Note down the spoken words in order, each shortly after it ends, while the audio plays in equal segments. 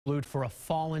For a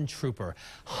fallen trooper.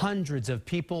 Hundreds of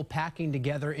people packing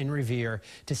together in Revere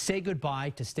to say goodbye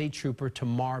to State Trooper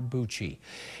Tamar Bucci.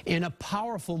 In a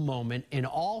powerful moment, an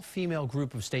all-female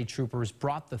group of state troopers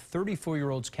brought the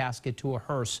 34-year-old's casket to a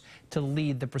hearse to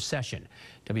lead the procession.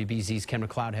 WBZ's Ken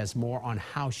MacLeod has more on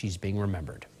how she's being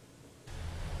remembered.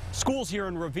 Schools here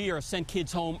in Revere sent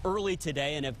kids home early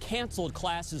today and have canceled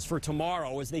classes for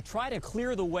tomorrow as they try to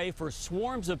clear the way for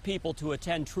swarms of people to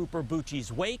attend Trooper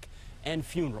Bucci's wake and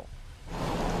funeral.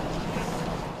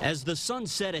 As the sun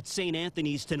set at St.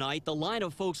 Anthony's tonight, the line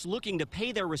of folks looking to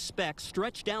pay their respects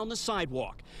stretched down the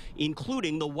sidewalk,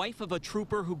 including the wife of a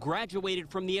trooper who graduated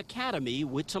from the academy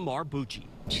with Tamar Bucci.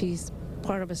 She's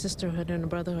part of a sisterhood and a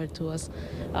brotherhood to us.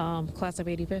 Class of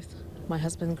 85th. My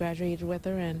husband graduated with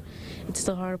her, and it's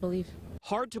still hard to believe.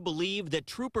 Hard to believe that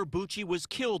Trooper Bucci was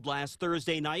killed last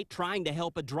Thursday night trying to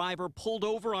help a driver pulled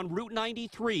over on Route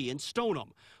 93 in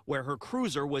Stoneham, where her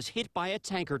cruiser was hit by a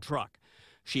tanker truck.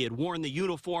 She had worn the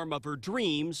uniform of her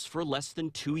dreams for less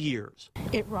than 2 years.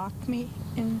 It rocked me,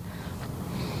 and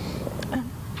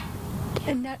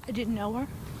I didn't know her.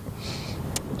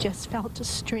 Just felt a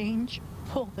strange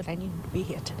pull that I needed to be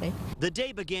here today. The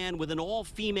day began with an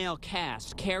all-female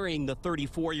cast carrying the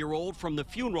 34-year-old from the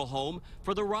funeral home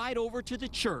for the ride over to the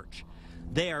church.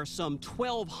 There, some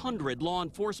 1,200 law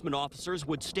enforcement officers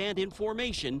would stand in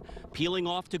formation, peeling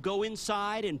off to go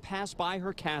inside and pass by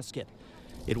her casket.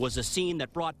 It was a scene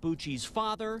that brought Bucci's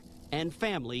father and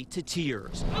family to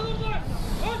tears.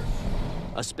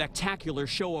 A spectacular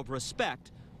show of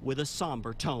respect with a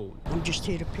somber tone. I'm just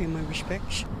here to pay my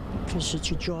respects because it's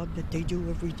a job that they do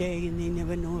every day and they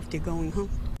never know if they're going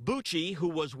home. Bucci, who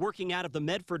was working out of the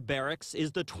Medford barracks,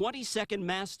 is the 22nd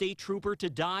Mass State Trooper to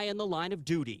die in the line of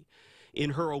duty. In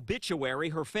her obituary,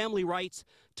 her family writes,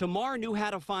 Tamar knew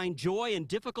how to find joy in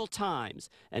difficult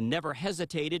times and never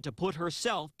hesitated to put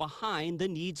herself behind the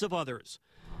needs of others.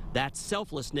 That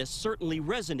selflessness certainly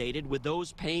resonated with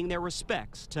those paying their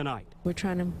respects tonight. We're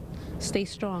trying to stay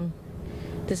strong.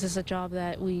 This is a job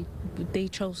that they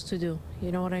chose to do,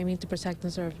 you know what I mean, to protect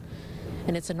and serve,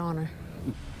 and it's an honor.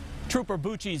 Trooper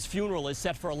Bucci's funeral is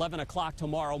set for 11 o'clock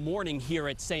tomorrow morning here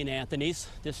at St. Anthony's.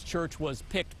 This church was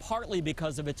picked partly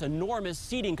because of its enormous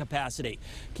seating capacity.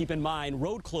 Keep in mind,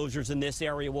 road closures in this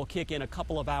area will kick in a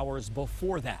couple of hours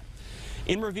before that.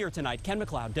 In Revere tonight, Ken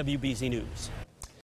MacLeod, WBZ News.